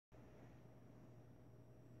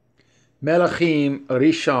Melachim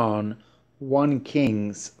Rishon, 1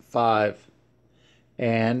 Kings 5.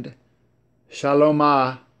 And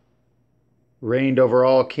HaLeluYAH reigned over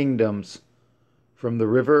all kingdoms, from the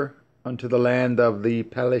river unto the land of the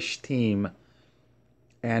Pelishtim,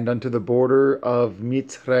 and unto the border of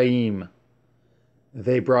Mitzrayim.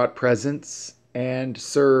 They brought presents and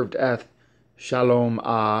served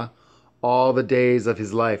HaLeluYAH all the days of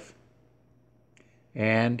his life.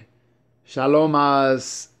 And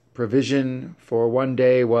HaLeluYAH's provision for one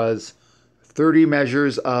day was 30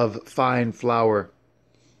 measures of fine flour,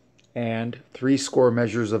 and 60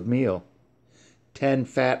 measures of meal, 10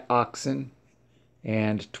 fat oxen,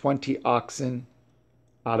 and 20 oxen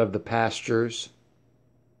out of the pastures,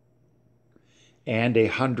 and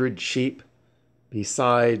 100 sheep,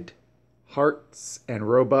 beside harts and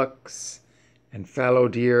roebucks, and fallow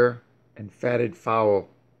deer, and fatted fowl.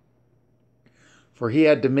 For he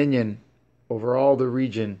had dominion over all the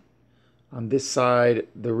region on this side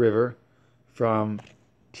the river, from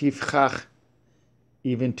Tifchach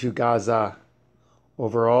even to Gaza,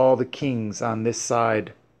 over all the kings on this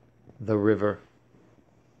side the river.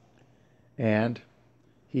 And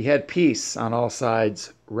he had peace on all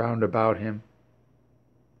sides round about him.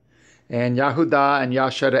 And Yehudah and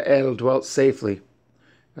Yashara'el dwelt safely,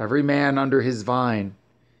 every man under his vine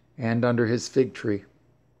and under his fig tree,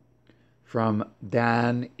 from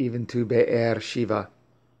Dan even to Be'er Shiva,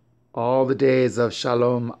 all the days of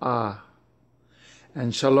HaLeluYAH.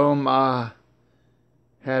 And HaLeluYAH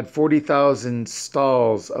had 40,000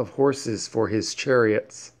 stalls of horses for his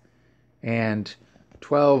chariots, and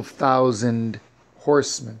 12,000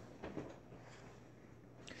 horsemen.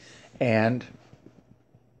 And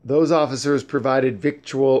those officers provided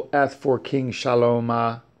victual for King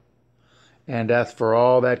HaLeluYAH, and for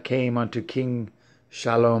all that came unto King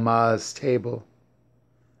HaLeluYAH's table,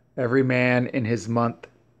 every man in his month.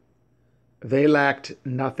 They lacked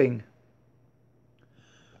nothing.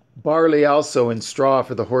 Barley also and straw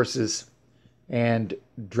for the horses, and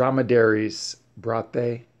dromedaries brought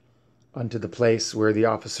they unto the place where the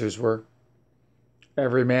officers were,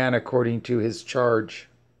 every man according to his charge.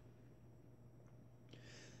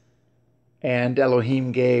 And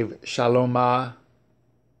Elohim gave HaLeluYAH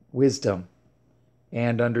wisdom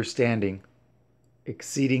and understanding,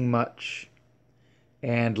 exceeding much,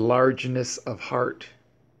 and largeness of heart,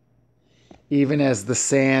 even as the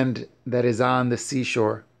sand that is on the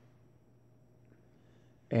seashore.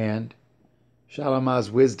 And HaLeluYAH's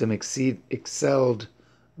wisdom excelled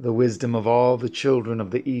the wisdom of all the children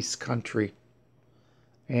of the east country,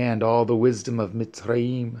 and all the wisdom of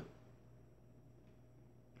Mitzrayim.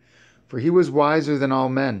 For he was wiser than all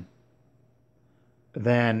men,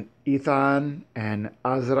 than Ethan and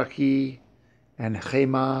Azrachi and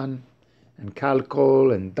Heman and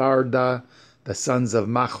Kalkol and Darda, the sons of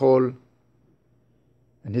Machol.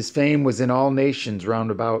 And his fame was in all nations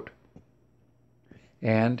round about.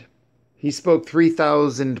 And he spoke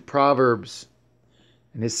 3,000 proverbs,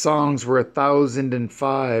 and his songs were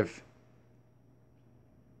 1,005.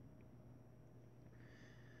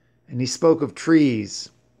 And he spoke of trees,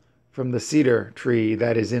 from the cedar tree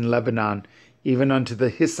that is in Lebanon, even unto the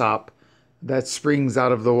hyssop that springs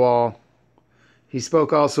out of the wall. He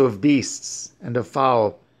spoke also of beasts, and of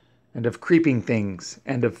fowl, and of creeping things,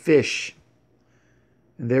 and of fish.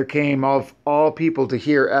 And there came of all people to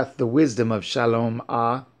hear the wisdom of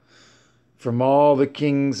HaLeluYAH, from all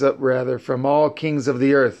kings of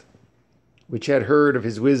the earth, which had heard of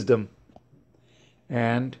his wisdom.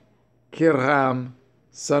 And Kiram,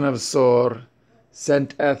 son of Sor,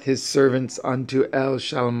 sent his servants unto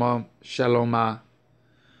HaLeluYAH,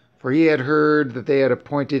 for he had heard that they had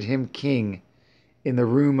appointed him king in the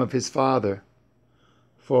room of his father.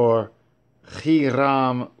 For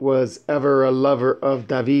Hiram was ever a lover of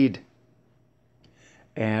David.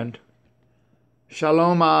 And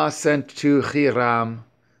HaLeluYAH sent to Hiram,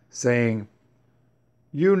 saying,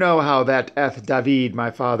 You know how that David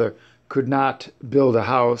my father could not build a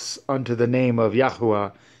house unto the name of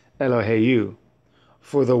Yahuwah Eloheu,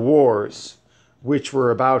 for the wars which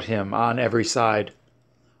were about him on every side,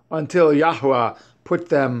 until Yahuwah put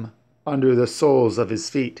them under the soles of his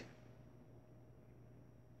feet.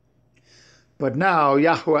 But now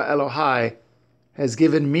Yahuwah Elohai has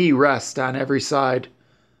given me rest on every side,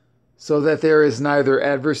 so that there is neither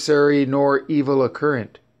adversary nor evil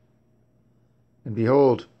occurrent. And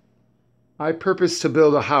behold, I purpose to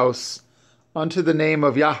build a house unto the name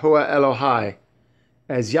of Yahuwah Elohai,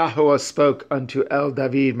 as Yahuwah spoke unto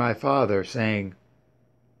David my father, saying,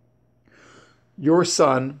 Your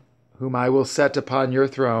son, whom I will set upon your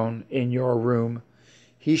throne in your room,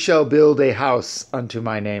 he shall build a house unto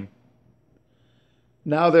my name.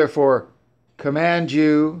 Now therefore command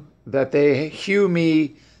you that they hew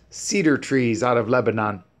me cedar trees out of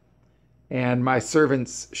Lebanon, and my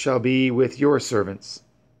servants shall be with your servants.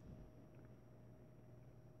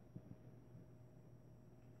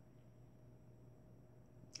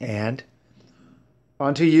 And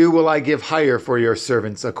unto you will I give hire for your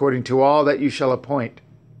servants, according to all that you shall appoint.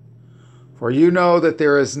 For you know that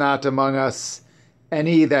there is not among us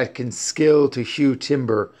any that can skill to hew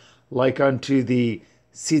timber like unto the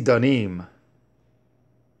Sidonim.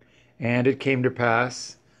 And it came to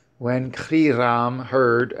pass, when Hiram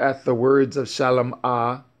heard at the words of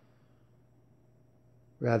Shalomah,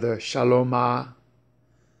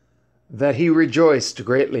 that he rejoiced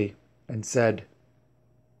greatly, and said,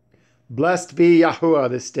 Blessed be Yahuwah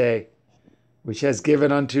this day, which has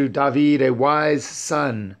given unto David a wise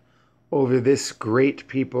son over this great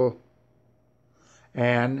people.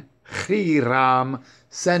 And Hiram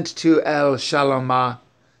sent to Shalomah,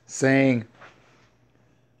 saying,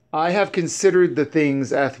 I have considered the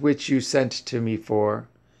things at which you sent to me for,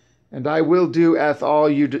 and I will do all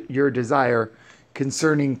your desire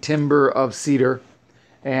concerning timber of cedar,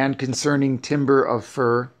 and concerning timber of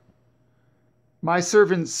fir. My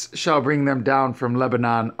servants shall bring them down from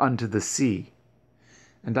Lebanon unto the sea,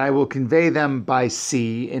 and I will convey them by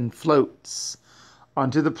sea in floats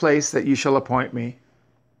unto the place that you shall appoint me,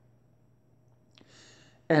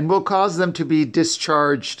 and will cause them to be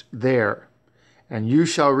discharged there, and you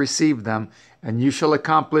shall receive them, and you shall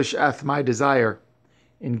accomplish my desire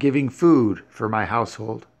in giving food for my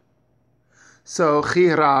household. So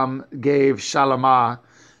Hiram gave Shalomah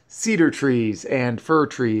cedar trees and fir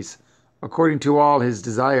trees, according to all his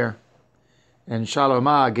desire. And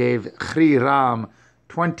Shalomah gave Hiram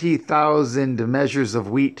 20,000 measures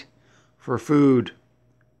of wheat for food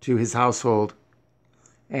to his household,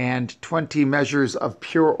 and 20 measures of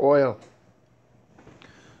pure oil.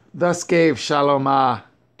 Thus gave Shalomah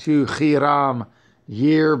to Hiram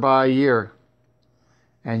year by year.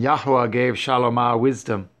 And Yahuwah gave Shalomah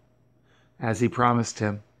wisdom, as he promised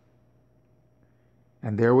him.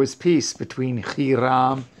 And there was peace between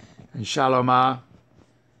Hiram and Shalomah,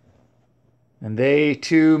 and they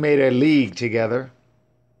two made a league together.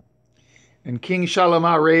 And King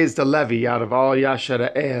Shalomah raised a levy out of all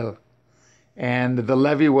Yashara'el, and the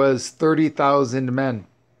levy was 30,000 men.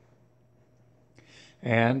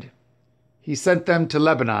 And he sent them to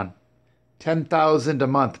Lebanon, 10,000 a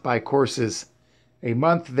month by courses. A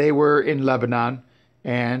month they were in Lebanon,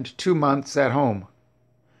 and 2 months at home.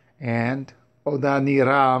 And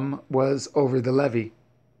Odaniram was over the levy.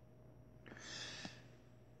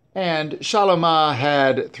 And Shalomah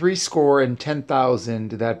had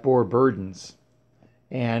 70,000 that bore burdens,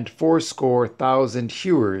 and 80,000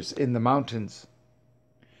 hewers in the mountains,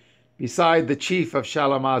 beside the chief of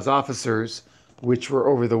Shalomah's officers, which were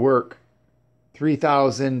over the work,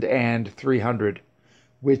 3,300,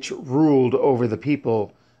 which ruled over the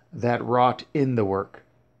people that wrought in the work.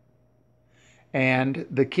 And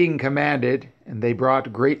the king commanded, and they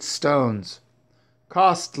brought great stones,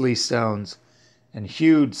 costly stones, and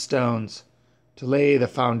hewed stones, to lay the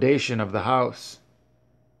foundation of the house.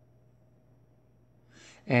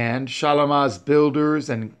 And Shalomah's builders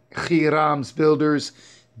and Hiram's builders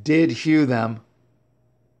did hew them,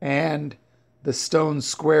 and the stone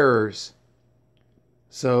squarers.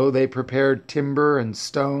 So they prepared timber and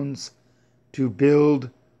stones to build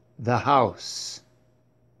the house.